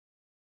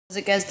So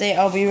guys, today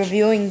I'll be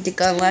reviewing the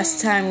gun.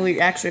 Last time we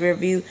actually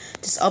reviewed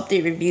this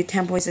update review,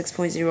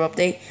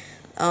 10.6.0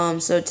 update.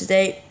 So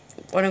today,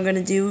 what I'm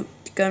gonna do,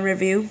 the gun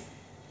review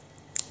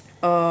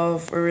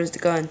of, where is the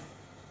gun?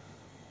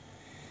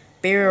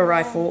 Barrel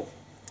rifle.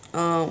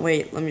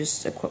 Wait, let me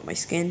just equip my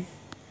skin.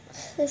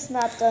 It's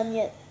not done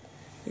yet.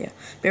 Yeah,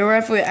 barrel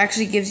rifle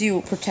actually gives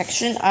you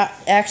protection. It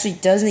actually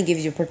doesn't give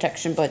you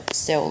protection, but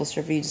still, let's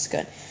review this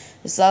gun.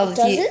 This allows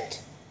Does it?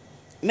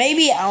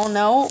 Maybe, I don't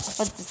know,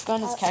 but this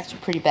gun is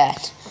actually pretty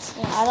bad.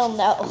 Yeah, I don't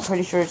know. I'm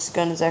pretty sure this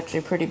gun is actually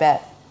pretty bad.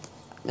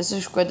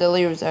 Mr.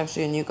 Squidillier is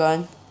actually a new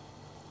gun.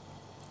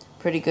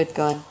 Pretty good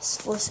gun.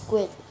 For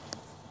squid.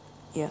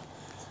 Yeah.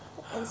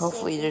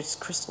 Hopefully there's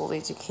crystal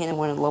laser cannon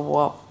when I level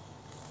up.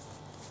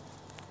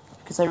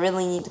 Because I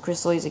really need the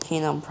crystal laser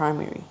cannon on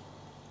primary.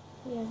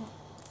 Yeah.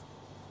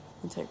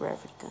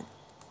 Anti-gravity gun.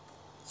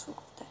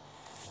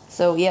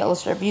 So yeah,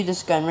 let's review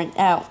this gun right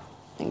now.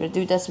 I'm gonna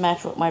do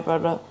deathmatch with my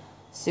brother,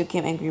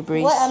 Sukim Angry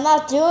Breeze. What? I'm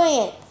not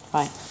doing it.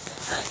 Fine.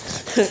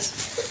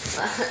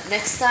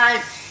 Next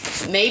time,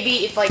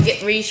 maybe if I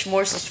reach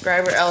more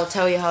subscribers, I'll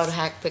tell you how to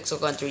hack Pixel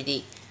Gun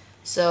 3D.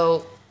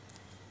 So,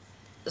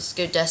 let's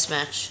go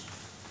deathmatch.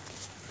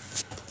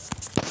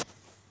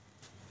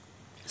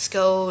 Let's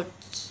go,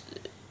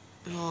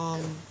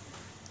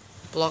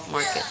 block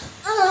market.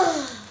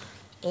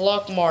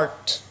 Block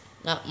mart,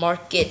 not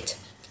market,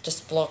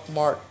 just block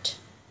mart.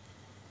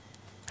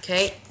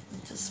 Okay,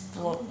 just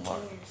block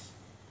mart.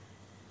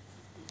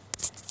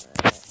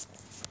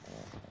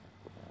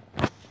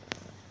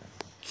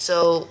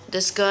 So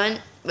this gun,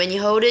 when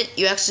you hold it,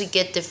 you actually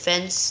get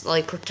defense,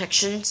 like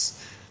protections.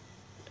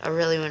 I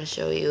really want to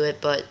show you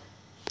it, but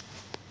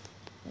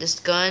this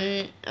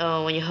gun,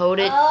 when you hold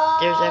it,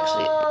 there's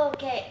actually.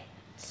 Okay.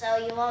 So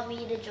you want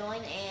me to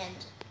join and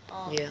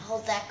Yeah.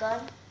 hold that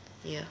gun?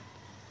 Yeah.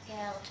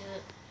 Okay, I'll do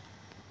it.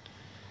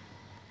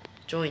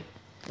 Join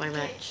my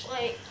match.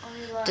 Wait.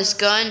 This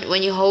gun,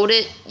 when you hold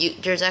it,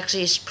 there's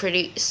actually a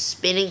pretty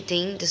spinning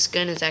thing. This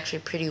gun is actually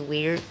pretty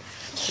weird.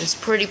 It's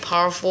pretty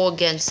powerful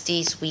against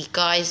these weak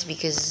guys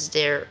because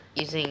they're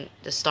using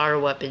the starter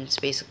weapons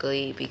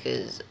basically,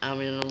 because I'm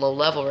in a low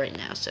level right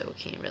now, so I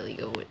can't really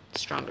go with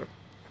stronger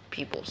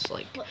peoples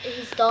like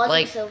He's dodging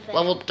like so fast.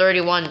 level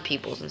 31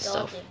 peoples and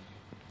stuff. Dodging.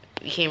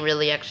 You can't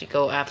really actually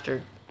go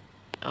after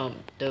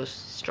those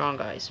strong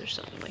guys or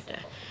something like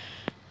that.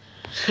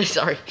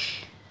 Sorry.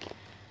 Oh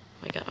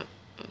my god,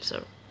 I'm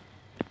so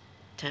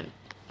tempted.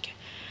 Okay.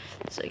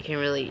 So you can't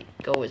really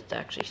go with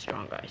actually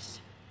strong guys.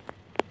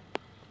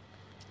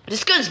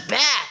 This gun's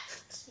bad!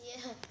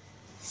 Yeah.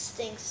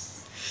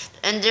 Stinks.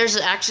 And there's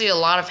actually a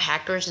lot of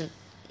hackers in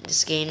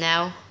this game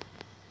now.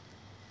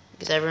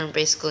 Because everyone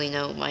basically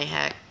know my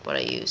hack, what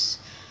I use.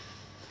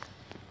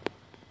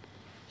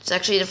 It's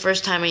actually the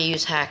first time I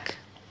use hack.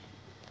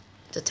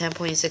 The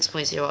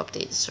 10.6.0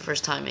 update. It's the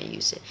first time I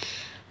use it.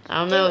 I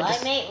don't know.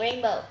 I made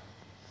rainbow.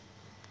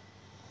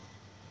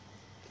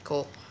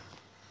 Cool.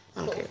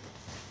 I don't care.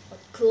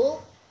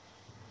 Cool?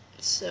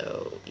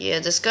 So, yeah,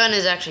 this gun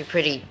is actually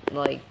pretty,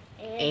 like,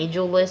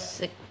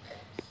 angel-less.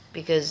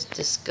 Because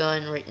this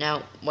gun right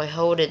now, when I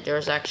hold it,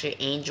 there's actually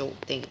an angel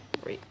thing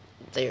right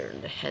there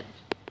in the head.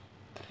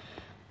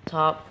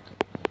 Top.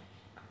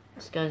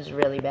 This gun's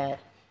really bad.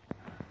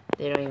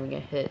 They don't even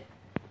get hit.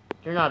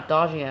 They're not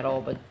dodging at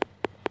all, but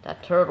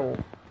that turtle.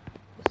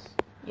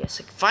 Yes,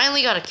 I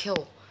finally got a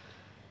kill.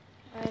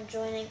 I'm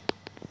joining.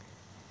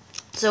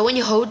 So when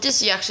you hold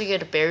this, you actually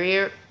get a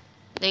barrier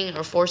thing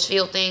or force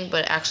field thing,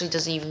 but it actually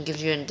doesn't even give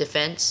you any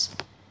defense,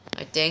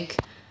 I think.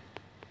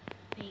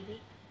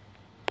 Maybe.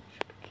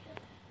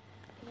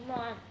 Come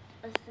on.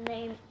 What's the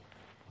name?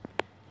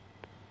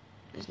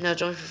 No,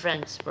 join for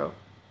friends, bro.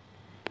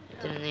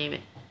 I didn't name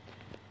it.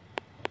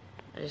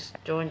 I just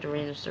joined a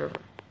random server.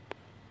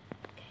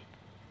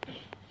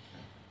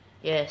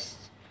 Yes.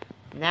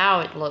 Now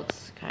it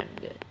looks kind of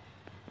good.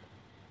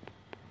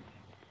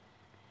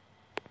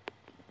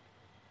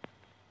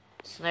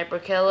 Sniper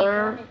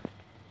killer.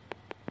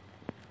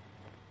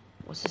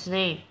 What's his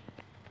name?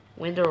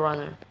 Window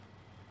runner.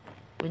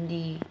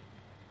 Windy.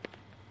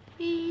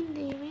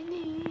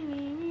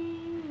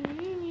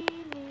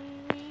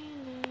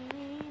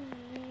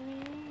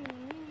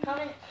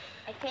 Coming.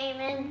 I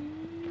came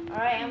in.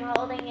 Alright, I'm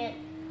holding it.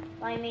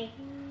 By me.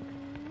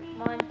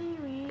 Come on.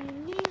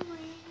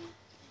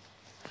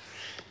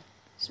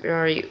 So where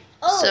are you?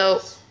 Oh.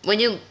 So when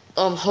you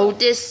hold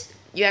this,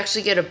 you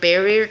actually get a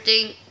barrier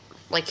thing,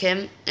 like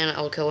him, and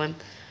I'll kill him.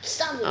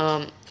 Stop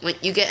it. When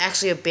you get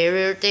actually a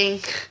barrier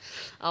thing,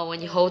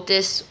 when you hold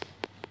this.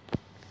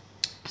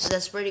 So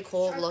that's pretty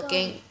cool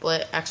looking,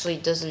 but actually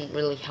doesn't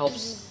really help.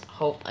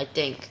 I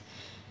think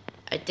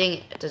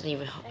it doesn't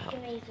even help.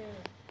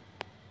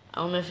 I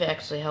don't know if it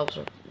actually helps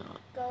or not.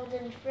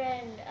 Golden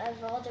friend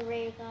of all the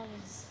rare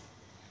guns.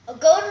 A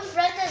golden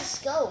friend has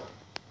scope.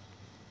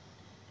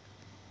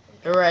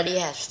 It already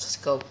has the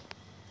scope.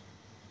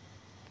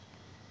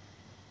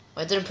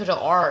 I didn't put an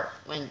R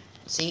when,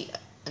 see,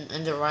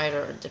 in the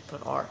writer I did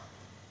put R.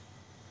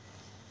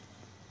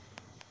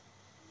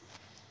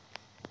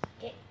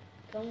 Okay,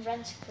 golden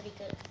friend's pretty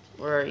good.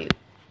 Where are you?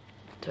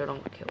 so I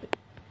don't kill you.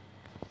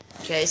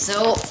 Okay,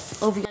 so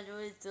hope you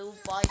enjoyed. So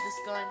buy this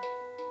gun.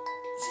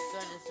 This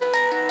gun is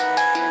so